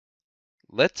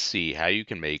Let's see how you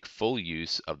can make full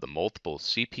use of the multiple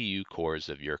CPU cores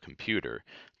of your computer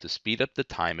to speed up the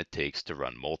time it takes to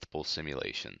run multiple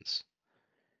simulations.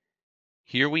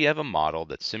 Here we have a model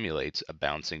that simulates a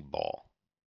bouncing ball.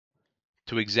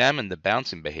 To examine the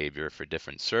bouncing behavior for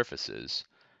different surfaces,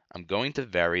 I'm going to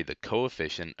vary the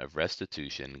coefficient of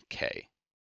restitution k.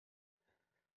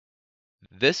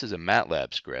 This is a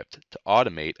MATLAB script to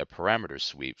automate a parameter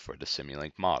sweep for the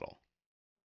Simulink model.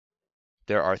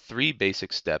 There are three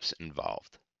basic steps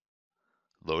involved: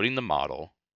 loading the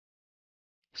model,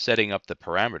 setting up the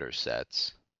parameter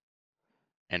sets,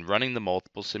 and running the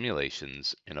multiple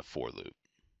simulations in a for loop.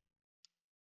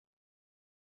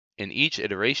 In each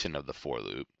iteration of the for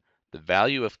loop, the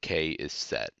value of k is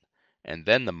set, and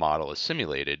then the model is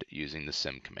simulated using the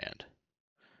sim command.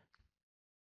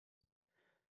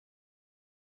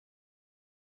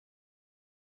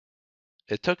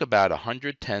 It took about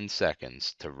 110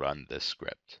 seconds to run this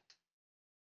script.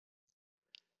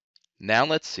 Now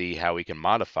let's see how we can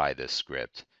modify this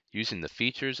script using the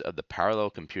features of the parallel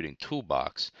computing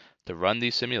toolbox to run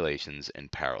these simulations in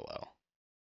parallel.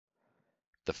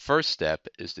 The first step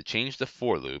is to change the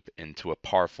for loop into a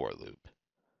par for loop.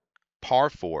 Par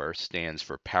for stands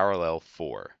for parallel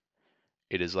for.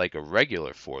 It is like a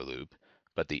regular for loop,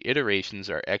 but the iterations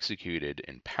are executed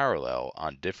in parallel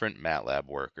on different MATLAB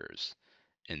workers.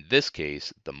 In this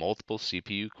case, the multiple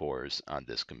CPU cores on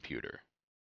this computer.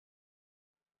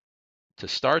 To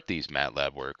start these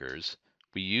MATLAB workers,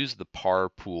 we use the par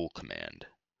pool command.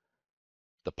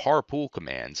 The par pool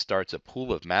command starts a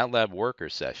pool of MATLAB worker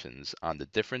sessions on the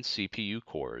different CPU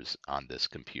cores on this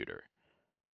computer.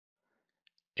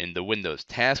 In the Windows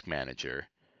Task Manager,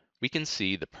 we can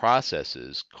see the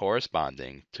processes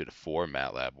corresponding to the 4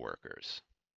 MATLAB workers.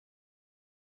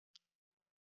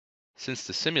 Since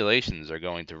the simulations are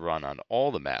going to run on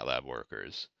all the MATLAB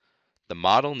workers, the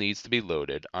model needs to be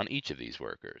loaded on each of these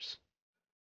workers.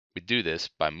 We do this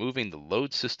by moving the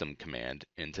load system command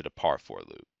into the par for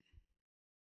loop.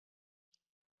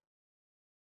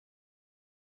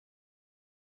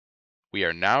 We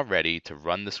are now ready to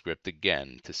run the script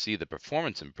again to see the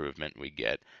performance improvement we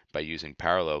get by using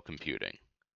parallel computing.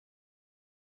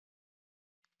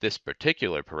 This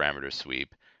particular parameter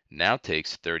sweep now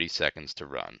takes 30 seconds to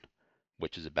run,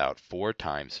 which is about 4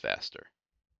 times faster.